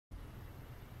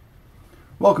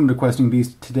Welcome to Questing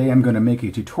Beast. Today I'm going to make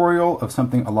a tutorial of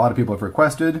something a lot of people have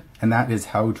requested, and that is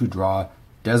how to draw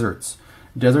deserts.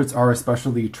 Deserts are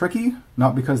especially tricky,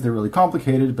 not because they're really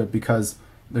complicated, but because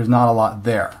there's not a lot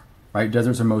there, right?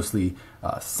 Deserts are mostly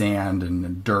sand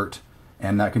and dirt,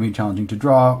 and that can be challenging to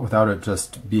draw without it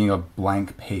just being a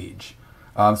blank page.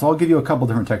 So I'll give you a couple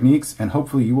different techniques, and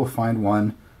hopefully you will find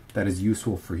one that is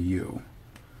useful for you.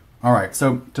 All right,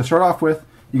 so to start off with,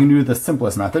 you can do the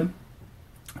simplest method.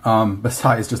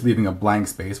 Besides just leaving a blank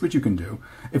space, which you can do.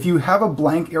 If you have a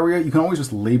blank area, you can always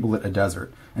just label it a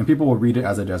desert, and people will read it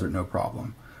as a desert, no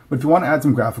problem. But if you want to add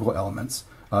some graphical elements,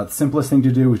 the simplest thing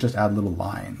to do is just add little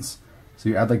lines. So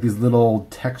you add like these little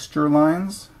texture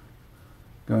lines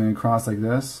going across like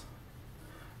this,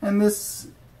 and this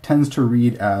tends to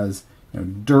read as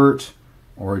dirt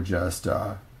or just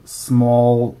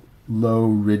small, low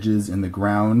ridges in the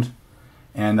ground,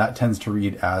 and that tends to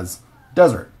read as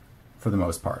desert for the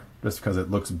most part, just because it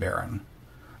looks barren.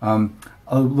 A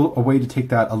way to take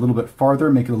that a little bit farther,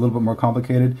 make it a little bit more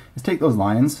complicated, is take those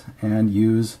lines and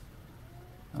use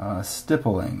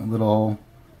stippling, little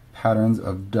patterns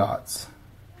of dots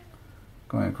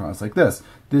going across like this.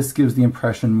 This gives the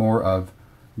impression more of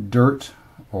dirt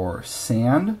or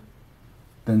sand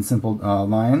than simple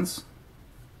lines.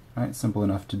 Right, simple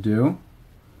enough to do.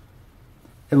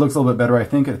 It looks a little bit better, I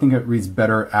think. I think it reads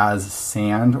better as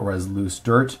sand or as loose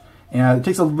dirt. And it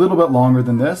takes a little bit longer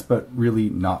than this, but really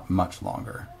not much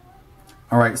longer.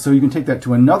 All right, so you can take that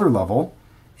to another level,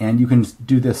 and you can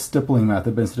do this stippling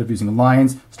method, but instead of using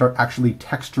lines, start actually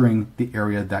texturing the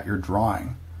area that you're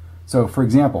drawing. So for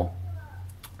example,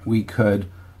 we could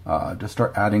just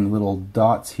start adding little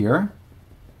dots here,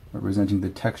 representing the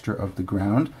texture of the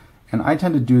ground. And I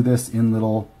tend to do this in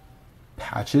little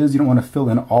patches. You don't want to fill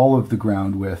in all of the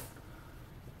ground with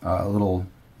little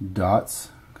dots,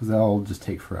 because that'll just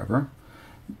take forever.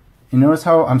 You notice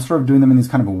how I'm sort of doing them in these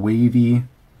kind of wavy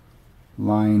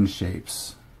line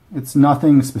shapes. It's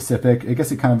nothing specific. I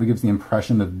guess it kind of gives the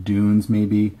impression of dunes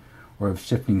maybe, or of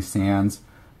shifting sands,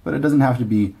 but it doesn't have to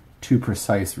be too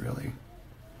precise really.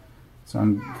 So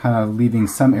I'm kind of leaving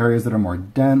some areas that are more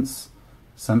dense,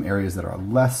 some areas that are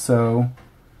less so,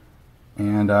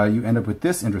 and you end up with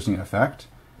this interesting effect.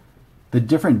 The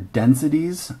different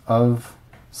densities of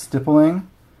stippling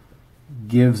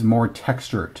gives more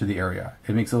texture to the area.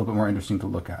 It makes it a little bit more interesting to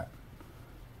look at.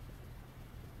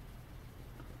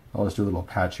 I'll just do a little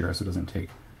patch here so it doesn't take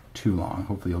too long.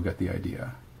 Hopefully you'll get the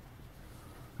idea.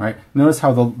 All right, notice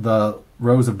how the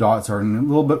rows of dots are a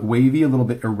little bit wavy, a little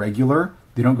bit irregular.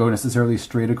 They don't go necessarily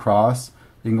straight across.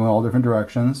 They can go in all different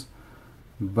directions,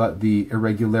 but the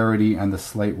irregularity and the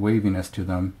slight waviness to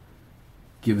them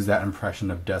gives that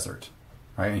impression of desert.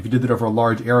 Right? And if you did that over a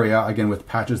large area, again with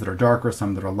patches that are darker,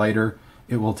 some that are lighter,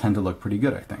 it will tend to look pretty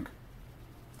good, I think.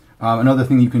 Another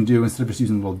thing you can do, instead of just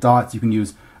using little dots, you can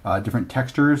use different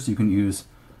textures. You can use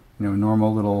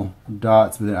normal little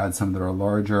dots, but then add some that are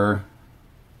larger.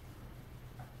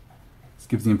 This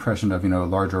gives the impression of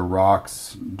larger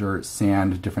rocks, dirt,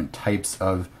 sand, different types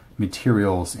of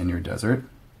materials in your desert.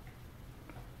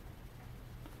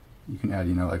 You can add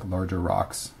like larger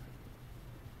rocks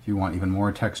if you want even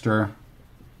more texture.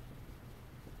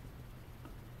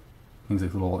 Things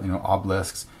like little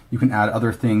obelisks. You can add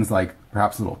other things like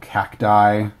perhaps little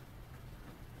cacti.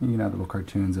 You can add little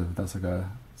cartoons of that's like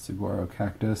a saguaro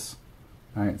cactus.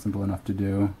 All right, simple enough to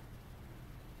do.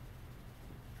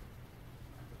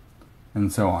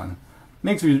 And so on.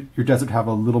 Makes your desert have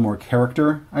a little more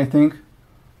character, I think.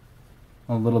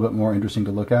 A little bit more interesting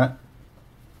to look at.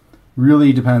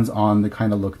 Really depends on the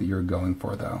kind of look that you're going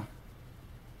for though.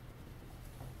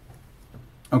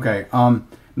 Okay,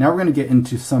 now we're going to get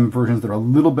into some versions that are a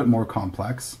little bit more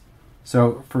complex.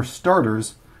 So for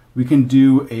starters, we can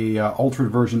do a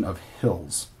altered version of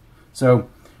hills. So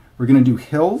we're going to do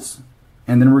hills,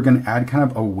 and then we're going to add kind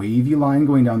of a wavy line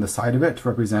going down the side of it to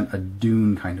represent a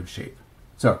dune kind of shape.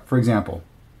 So for example,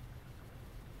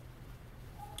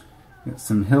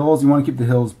 some hills. You want to keep the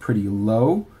hills pretty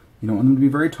low. You don't want them to be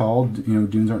very tall.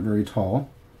 Dunes aren't very tall.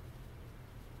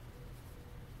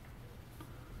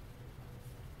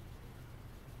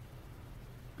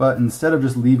 But instead of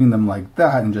just leaving them like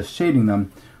that and just shading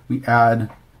them, we add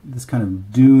this kind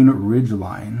of dune ridge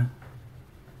line,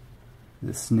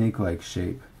 this snake-like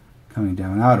shape coming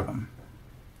down out of them.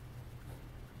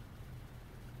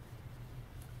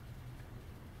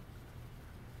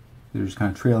 They're just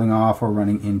kind of trailing off or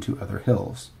running into other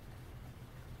hills.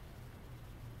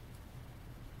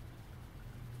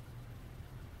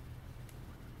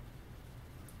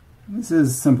 This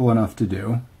is simple enough to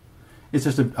do. It's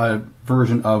just a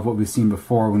version of what we've seen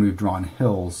before when we've drawn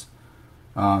hills.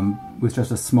 with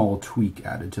just a small tweak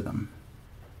added to them.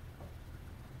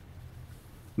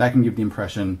 That can give the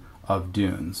impression of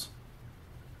dunes.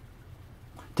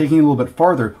 Taking it a little bit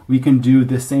farther, we can do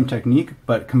this same technique,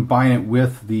 but combine it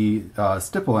with the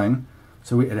stippling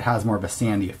so it has more of a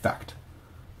sandy effect.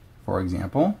 For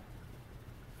example,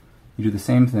 you do the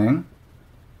same thing,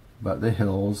 but the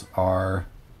hills are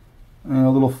a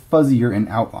little fuzzier in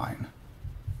outline.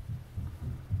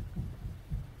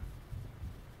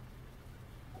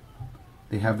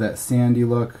 They have that sandy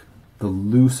look, the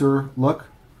looser look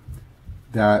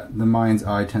that the mind's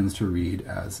eye tends to read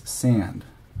as sand.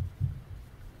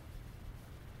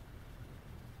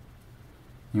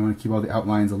 You want to keep all the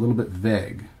outlines a little bit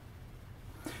vague.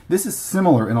 This is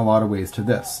similar in a lot of ways to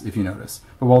this, if you notice.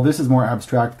 But while this is more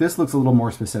abstract, this looks a little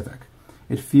more specific.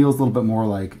 It feels a little bit more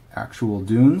like actual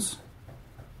dunes,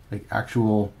 like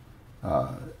actual,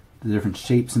 the different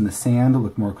shapes in the sand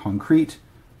look more concrete,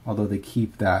 although they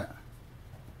keep that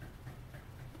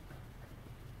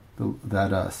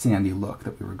sandy look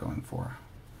that we were going for.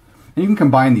 And you can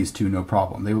combine these two, no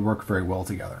problem. They would work very well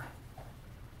together.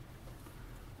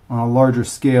 On a larger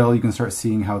scale, you can start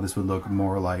seeing how this would look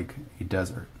more like a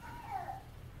desert.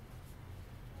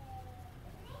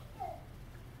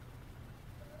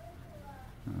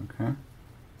 Okay,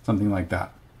 something like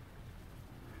that.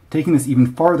 Taking this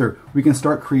even farther, we can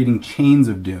start creating chains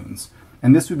of dunes.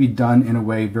 And this would be done in a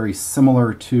way very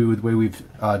similar to the way we've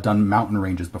done mountain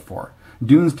ranges before.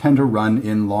 Dunes tend to run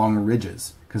in long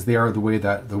ridges because they are the way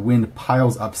that the wind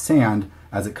piles up sand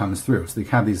as it comes through. So they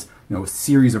have these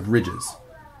series of ridges,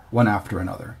 one after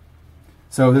another.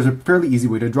 So there's a fairly easy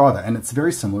way to draw that, and it's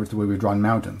very similar to the way we've drawn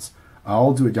mountains.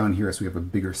 I'll do it down here so we have a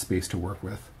bigger space to work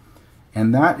with.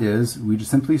 And that is, we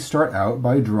just simply start out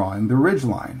by drawing the ridge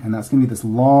line. And that's going to be this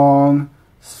long,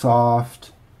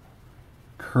 soft,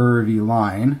 curvy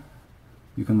line.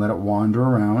 You can let it wander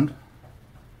around,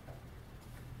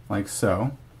 like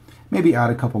so. Maybe add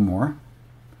a couple more.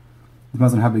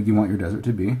 Depends on how big you want your desert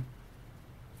to be.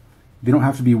 They don't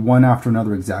have to be one after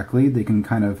another exactly. They can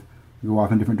kind of go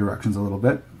off in different directions a little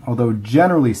bit. Although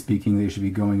generally speaking, they should be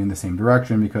going in the same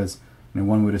direction because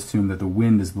one would assume that the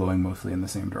wind is blowing mostly in the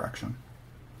same direction.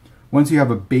 Once you have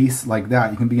a base like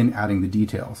that, you can begin adding the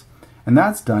details. And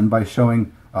that's done by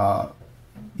showing,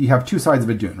 you have two sides of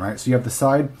a dune, right? So you have the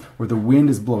side where the wind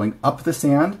is blowing up the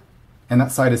sand, and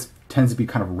that side tends to be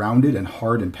kind of rounded and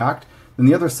hard and packed. Then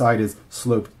the other side is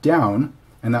sloped down,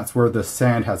 and that's where the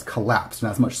sand has collapsed, and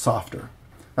that's much softer.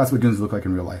 That's what dunes look like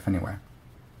in real life anyway.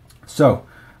 So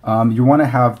you want to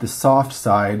have the soft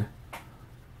side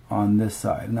on this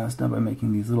side, and that's done by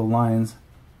making these little lines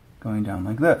going down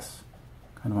like this,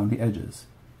 kind of on the edges.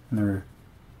 And they're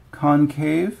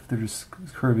concave, they're just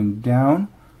curving down,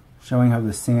 showing how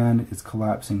the sand is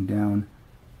collapsing down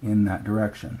in that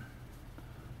direction.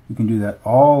 You can do that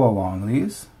all along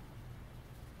these.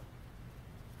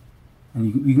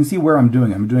 And you can see where I'm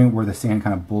doing it. I'm doing it where the sand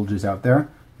kind of bulges out there,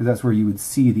 because that's where you would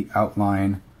see the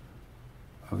outline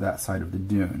of that side of the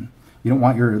dune. You don't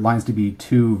want your lines to be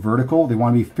too vertical. They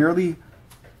want to be fairly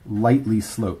lightly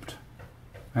sloped.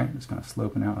 Right? Just kind of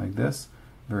sloping out like this,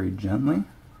 very gently.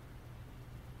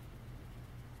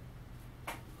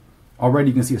 Already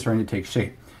you can see it's starting to take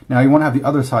shape. Now you want to have the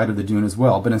other side of the dune as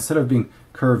well, but instead of being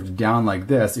curved down like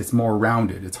this, it's more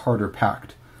rounded, it's harder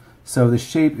packed. So the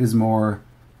shape is more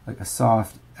like a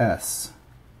soft S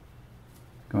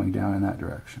going down in that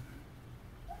direction.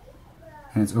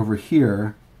 And it's over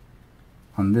here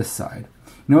on this side.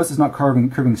 Notice it's not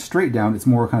curving straight down, it's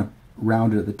more kind of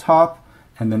rounded at the top,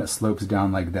 and then it slopes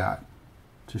down like that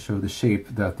to show the shape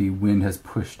that the wind has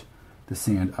pushed the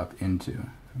sand up into.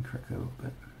 Let me correct that a little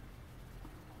bit.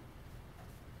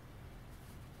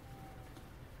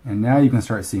 And now you can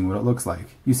start seeing what it looks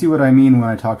like. You see what I mean when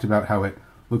I talked about how it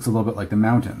looks a little bit like the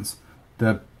mountains.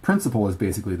 The principle is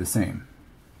basically the same.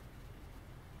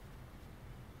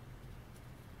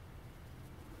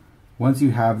 Once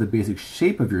you have the basic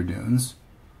shape of your dunes,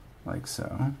 like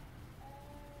so,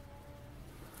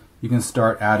 you can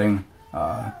start adding,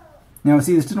 now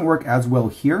see this didn't work as well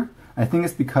here. I think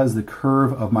it's because the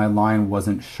curve of my line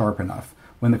wasn't sharp enough.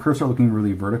 When the curves start looking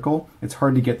really vertical, it's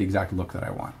hard to get the exact look that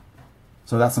I want.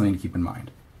 So that's something to keep in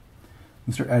mind.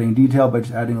 You start adding detail by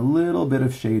just adding a little bit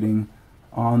of shading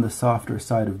on the softer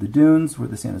side of the dunes where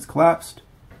the sand is collapsed,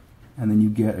 and then you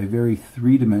get a very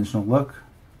three-dimensional look.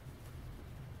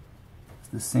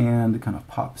 The sand kind of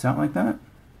pops out like that,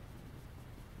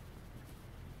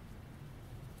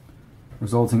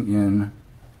 resulting in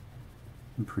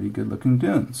some pretty good looking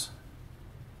dunes.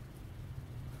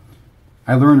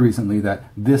 I learned recently that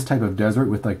this type of desert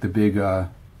with like the big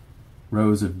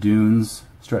rows of dunes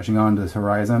stretching onto the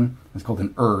horizon. It's called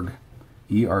an erg,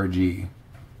 E-R-G.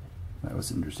 That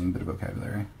was an interesting bit of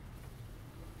vocabulary.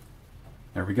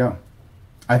 There we go.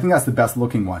 I think that's the best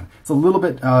looking one. It's a little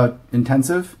bit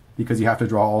intensive because you have to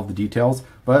draw all of the details,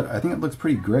 but I think it looks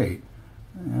pretty great,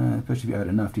 especially if you add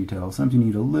enough detail. Sometimes you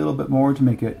need a little bit more to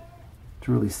make it,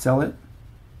 to really sell it.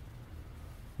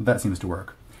 That seems to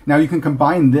work. Now you can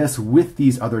combine this with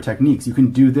these other techniques. You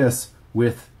can do this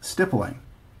with stippling.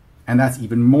 And that's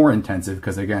even more intensive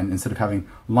because, again, instead of having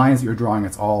lines that you're drawing,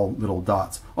 it's all little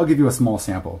dots. I'll give you a small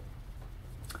sample.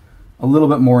 A little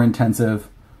bit more intensive,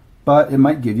 but it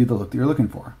might give you the look that you're looking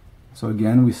for. So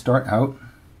again, we start out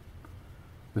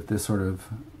with this sort of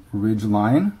ridge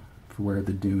line for where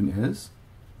the dune is.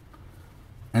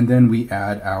 And then we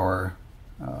add our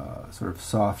sort of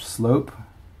soft slope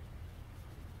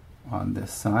on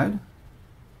this side.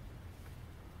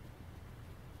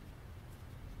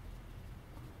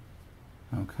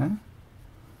 Okay.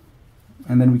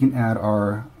 And then we can add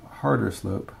our harder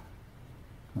slope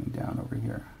going down over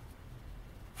here.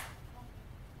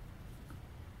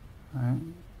 All right.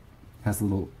 It has a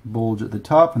little bulge at the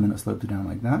top and then it slopes down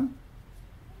like that.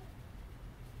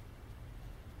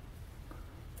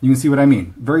 You can see what I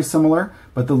mean. Very similar,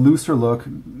 but the looser look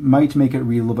might make it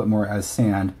read a little bit more as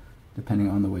sand, depending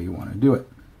on the way you want to do it.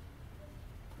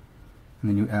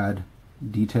 And then you add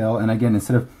detail, and again,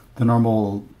 instead of the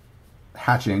normal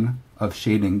hatching of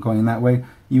shading going that way,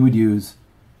 you would use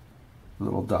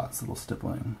little dots, little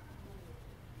stippling.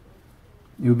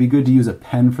 It would be good to use a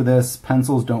pen for this.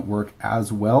 Pencils don't work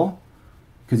as well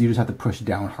because you just have to push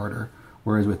down harder.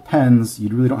 Whereas with pens, you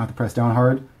really don't have to press down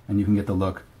hard and you can get the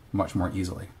look much more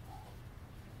easily.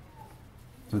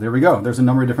 So there we go. There's a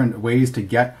number of different ways to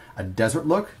get a desert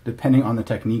look depending on the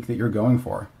technique that you're going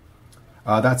for.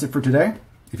 That's it for today.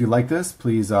 If you like this,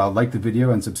 please like the video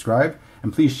and subscribe,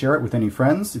 and please share it with any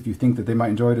friends if you think that they might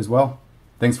enjoy it as well.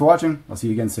 Thanks for watching. I'll see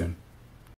you again soon.